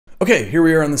Okay, here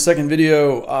we are on the second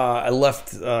video. I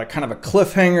left kind of a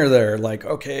cliffhanger there, like,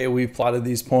 okay, we've plotted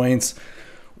these points.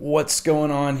 What's going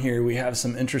on here? We have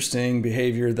some interesting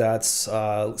behavior that's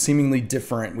seemingly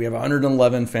different. We have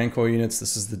 111 fan coil units.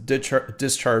 This is the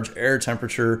discharge air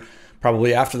temperature,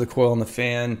 probably after the coil and the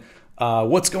fan.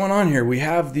 What's going on here? We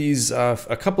have these,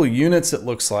 a couple of units, it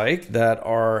looks like, that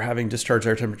are having discharge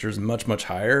air temperatures much, much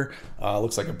higher.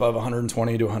 Looks like above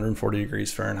 120 to 140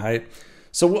 degrees Fahrenheit.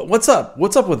 So what's up?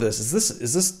 What's up with this?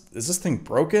 Is this thing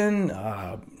broken?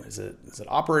 Is it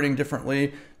operating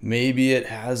differently? Maybe it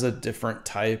has a different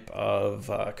type of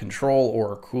control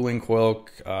or cooling coil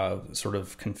sort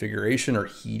of configuration, or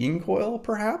heating coil,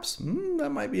 perhaps.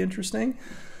 That might be interesting.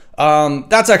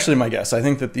 That's actually my guess. I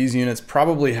think that these units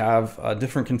probably have a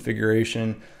different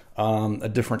configuration, a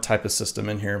different type of system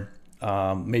in here.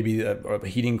 Maybe a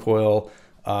heating coil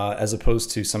as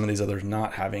opposed to some of these others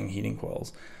not having heating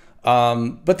coils.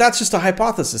 But that's just a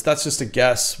hypothesis. That's just a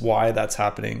guess why that's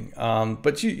happening.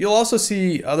 But you'll also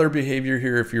see other behavior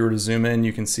here. If you were to zoom in,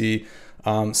 you can see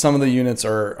some of the units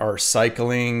are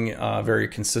cycling very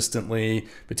consistently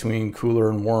between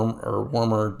cooler and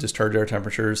warmer discharge air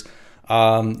temperatures.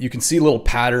 You can see little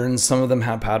patterns. Some of them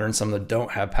have patterns, some of them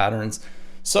don't have patterns.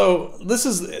 So this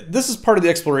is part of the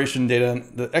exploration data.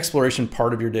 The exploration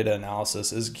part of your data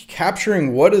analysis is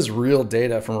capturing what does real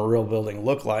data from a real building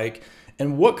look like,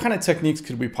 and what kind of techniques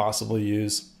could we possibly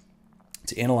use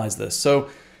to analyze this. So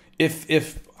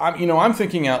if I'm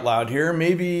thinking out loud here,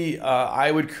 maybe I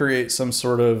would create some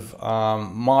sort of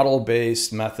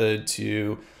model-based method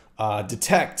to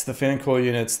detect the fan coil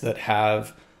units that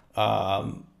have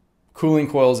cooling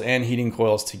coils and heating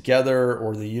coils together,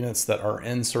 or the units that are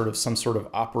in some sort of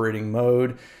operating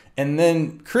mode, and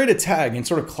then create a tag and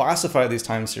sort of classify these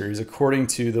time series according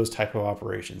to those type of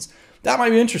operations. That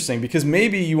might be interesting, because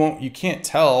maybe you can't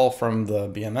tell from the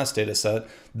BMS data set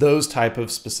those type of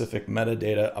specific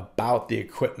metadata about the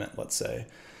equipment, let's say.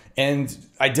 And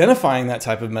identifying that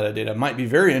type of metadata might be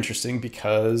very interesting,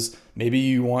 because maybe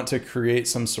you want to create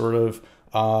some sort of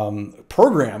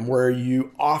program where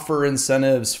you offer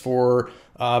incentives for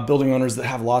building owners that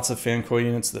have lots of fan coil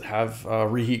units that have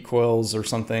reheat coils or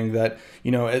something, that,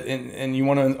 and you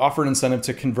want to offer an incentive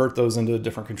to convert those into a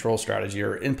different control strategy,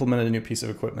 or implement a new piece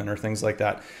of equipment, or things like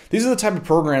that. These are the type of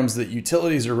programs that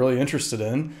utilities are really interested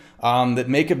in, that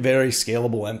make a very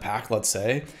scalable impact, let's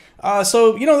say.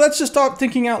 So that's just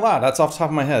thinking out loud. That's off the top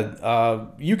of my head.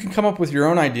 You can come up with your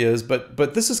own ideas, but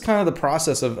this is kind of the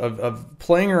process of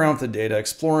playing around with the data,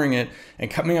 exploring it, and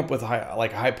coming up with a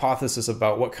hypothesis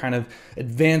about what kind of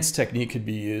advanced technique could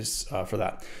be used for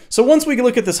that. So once we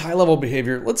look at this high-level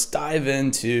behavior, let's dive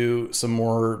into some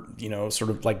more, sort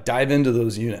of like dive into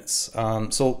those units.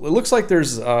 So it looks like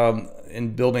there's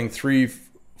in building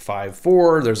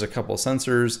 354, there's a couple of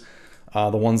sensors,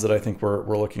 the ones that I think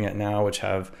we're looking at now, which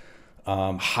have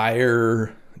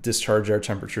higher discharge air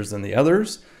temperatures than the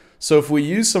others. So if we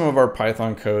use some of our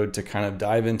Python code to kind of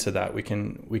dive into that, we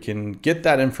can get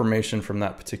that information from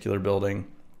that particular building.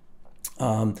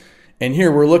 And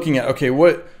here we're looking at, okay,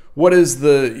 what is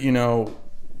the,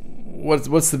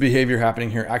 what's the behavior happening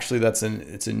here? Actually,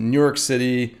 it's in New York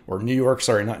City, or New York,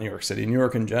 sorry, not New York City, New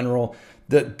York in general.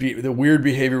 The weird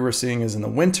behavior we're seeing is in the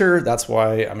winter. That's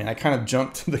why, I kind of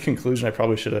jumped to the conclusion. I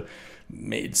probably should have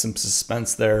made some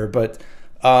suspense there, but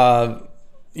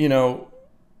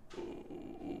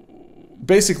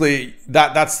basically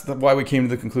that's why we came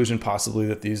to the conclusion possibly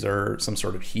that these are some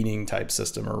sort of heating type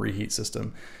system or reheat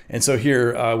system. And so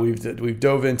here we've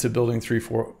dove into building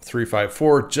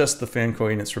 354, just the fan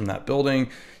coil units from that building.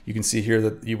 You can see here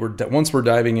that once we're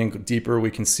diving in deeper,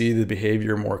 we can see the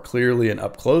behavior more clearly and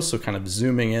up close. So kind of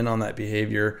zooming in on that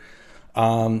behavior.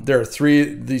 There are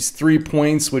these three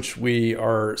points which we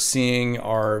are seeing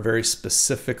are very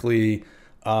specifically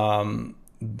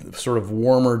sort of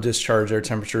warmer discharge air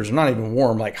temperatures, or not even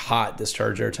warm, like hot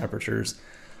discharge air temperatures.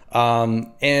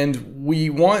 And we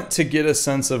want to get a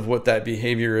sense of what that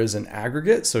behavior is in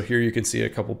aggregate. So here you can see a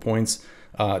couple points,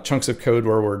 chunks of code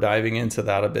where we're diving into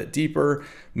that a bit deeper.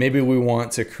 Maybe we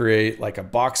want to create like a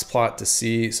box plot to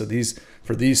see. So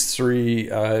for these three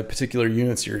particular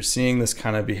units, you're seeing this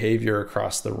kind of behavior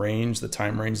across the range, the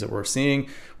time range that we're seeing.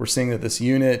 We're seeing that this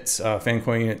unit, fan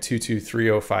coil unit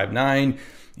 223059,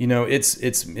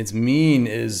 its mean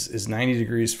is 90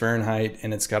 degrees Fahrenheit,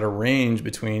 and it's got a range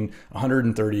between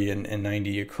 130 and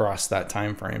 90 across that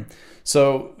time frame.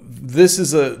 So this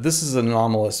is an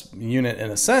anomalous unit in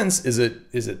a sense. Is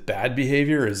it bad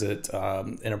behavior? Is it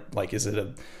is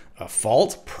it a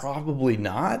fault? Probably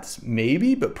not.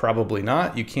 Maybe, but probably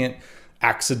not. You can't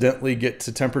accidentally get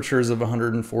to temperatures of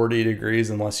 140 degrees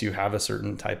unless you have a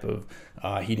certain type of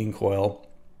heating coil.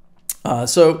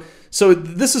 So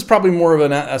this is probably more of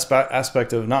an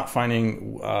aspect of not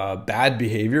finding bad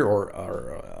behavior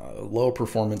or low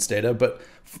performance data, but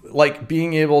like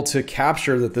being able to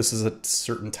capture that this is a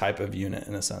certain type of unit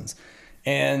in a sense.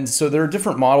 And so there are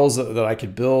different models that I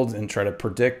could build and try to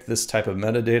predict this type of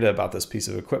metadata about this piece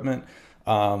of equipment.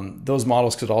 Those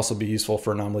models could also be useful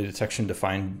for anomaly detection to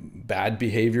find bad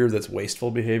behavior that's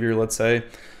wasteful behavior, let's say.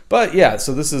 But yeah,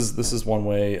 so this is one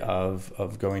way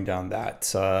of going down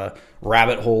that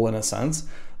rabbit hole in a sense.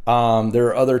 There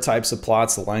are other types of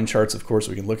plots, the line charts, of course.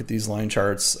 We can look at these line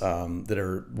charts that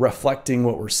are reflecting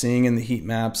what we're seeing in the heat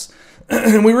maps.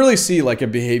 And we really see like a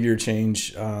behavior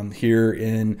change here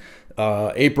in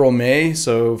April, May.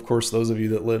 So of course, those of you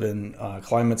that live in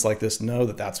climates like this know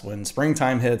that that's when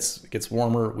springtime hits, it gets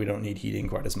warmer, we don't need heating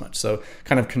quite as much. So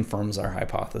kind of confirms our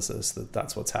hypothesis that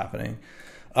that's what's happening.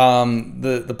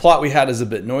 The plot we had is a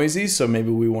bit noisy, so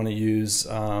maybe we want to use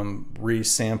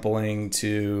resampling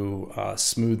to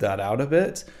smooth that out a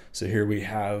bit. So here we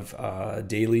have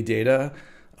daily data,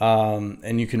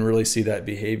 and you can really see that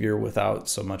behavior without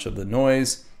so much of the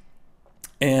noise.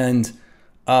 And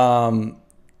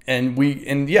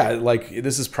yeah, like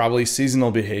this is probably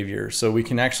seasonal behavior. So we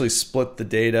can actually split the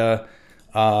data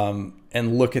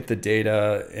and look at the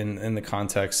data in the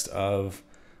context of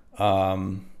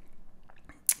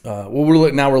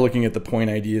well, now we're looking at the point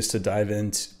IDs to dive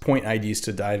into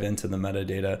the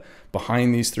metadata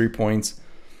behind these 3 points.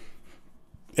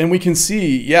 And we can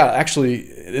see, yeah, actually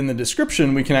in the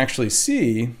description, we can actually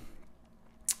see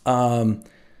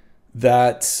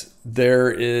that there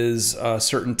is a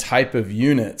certain type of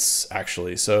units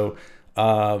actually. So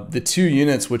the 2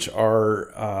 units which are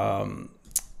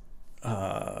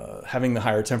having the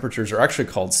higher temperatures are actually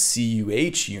called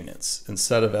CUH units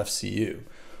instead of FCU.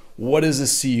 What is a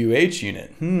CUH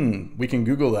unit? We can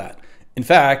Google that. In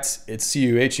fact, its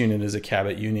CUH unit is a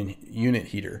Cabot unit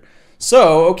heater.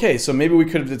 So, okay, so maybe we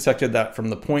could have detected that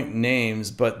from the point names,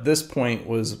 but this point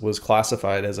was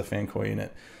classified as a fan coil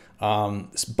unit.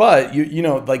 But you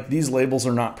know, like these labels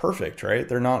are not perfect, right?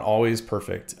 They're not always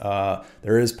perfect.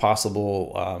 There is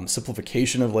possible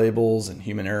simplification of labels and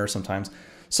human error sometimes.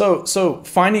 So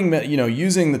finding, you know,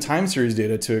 using the time series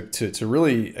data to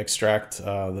really extract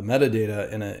the metadata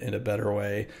in a better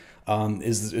way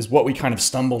is what we kind of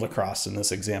stumbled across in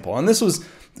this example. And this was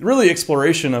really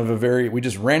exploration of we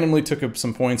just randomly took up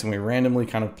some points and we randomly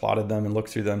kind of plotted them and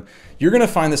looked through them. You're going to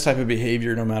find this type of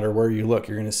behavior no matter where you look.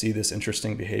 You're going to see this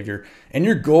interesting behavior. And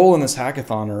your goal in this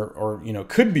hackathon, or you know,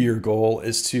 could be your goal,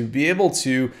 is to be able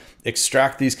to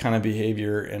extract these kind of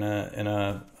behavior in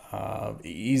a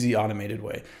easy automated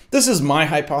way. This is my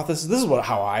hypothesis. This is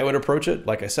how I would approach it.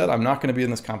 Like I said, I'm not going to be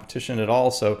in this competition at all,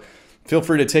 so feel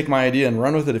free to take my idea and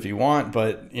run with it if you want.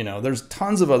 But you know, there's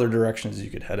tons of other directions you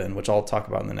could head in, which I'll talk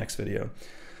about in the next video.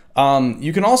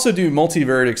 You can also do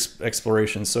multivariate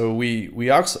exploration. So we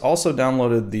also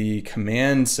downloaded the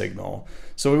command signal.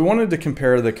 So we wanted to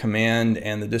compare the command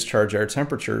and the discharge air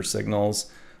temperature signals.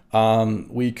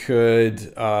 We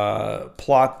could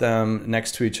plot them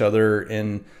next to each other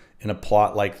in a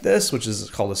plot like this, which is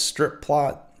called a strip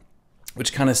plot,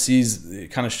 which kind of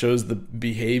shows the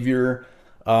behavior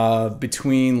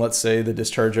between, let's say, the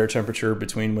discharge air temperature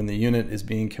between when the unit is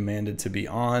being commanded to be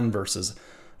on versus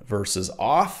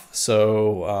off.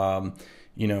 So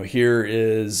you know, here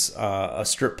is a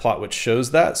strip plot which shows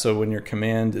that. So when your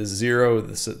command is 0,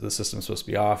 the system's supposed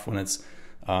to be off. When it's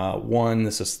 1,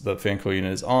 the fan coil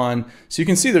unit is on. So you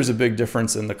can see there's a big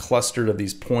difference in the clustered of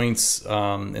these points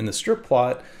in the strip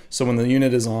plot. So when the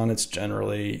unit is on, it's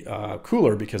generally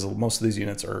cooler because most of these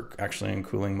units are actually in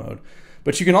cooling mode.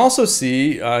 But you can also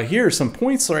see here some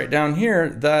points right down here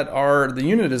that the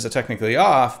unit is technically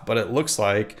off, but it looks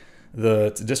like the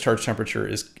discharge temperature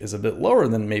is a bit lower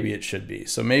than maybe it should be.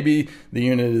 So maybe the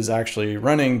unit is actually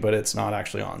running, but it's not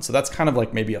actually on. So that's kind of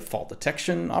like maybe a fault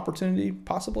detection opportunity,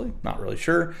 possibly. Not really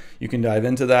sure. You can dive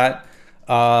into that.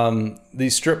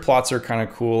 These strip plots are kind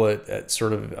of cool at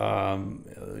sort of,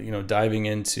 you know, diving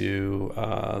into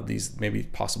these maybe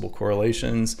possible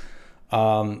correlations.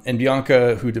 And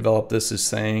Bianca, who developed this, is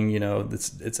saying, you know,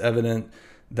 it's evident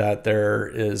that there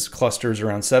is clusters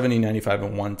around 70, 95,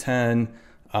 and 110.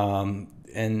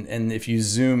 And if you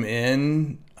zoom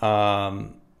in,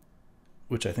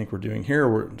 which I think we're doing here,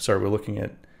 we're looking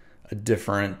at a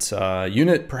different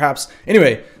unit perhaps.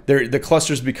 Anyway, the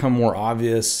clusters become more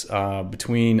obvious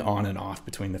between on and off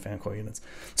between the fan coil units.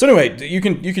 So anyway, you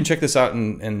can check this out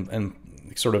and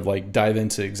sort of like dive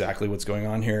into exactly what's going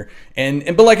on here.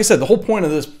 But like I said, the whole point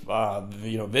of this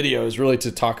video is really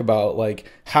to talk about like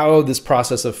how this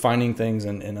process of finding things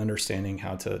and understanding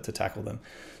how to tackle them.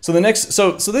 So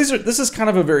this is kind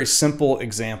of a very simple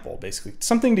example, basically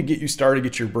something to get you started,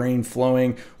 get your brain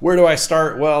flowing. Where do I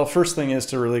start? Well, first thing is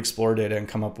to really explore data and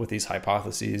come up with these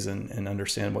hypotheses and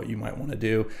understand what you might want to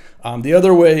do. The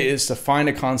other way is to find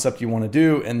a concept you want to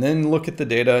do and then look at the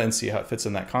data and see how it fits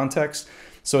in that context.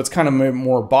 So it's kind of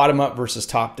more bottom up versus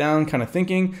top down kind of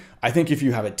thinking. I think if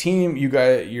you have a team,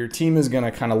 your team is going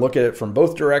to kind of look at it from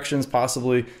both directions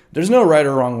possibly. There's no right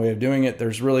or wrong way of doing it.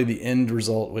 There's really the end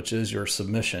result, which is your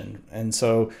submission. And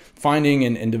so finding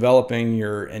and developing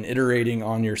and iterating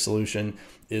on your solution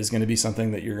is going to be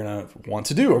something that you're going to want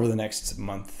to do over the next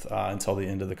month until the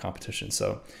end of the competition.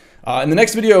 So in the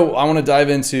next video, I want to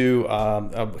dive into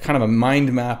kind of a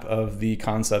mind map of the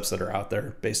concepts that are out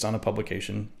there based on a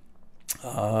publication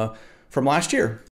from last year.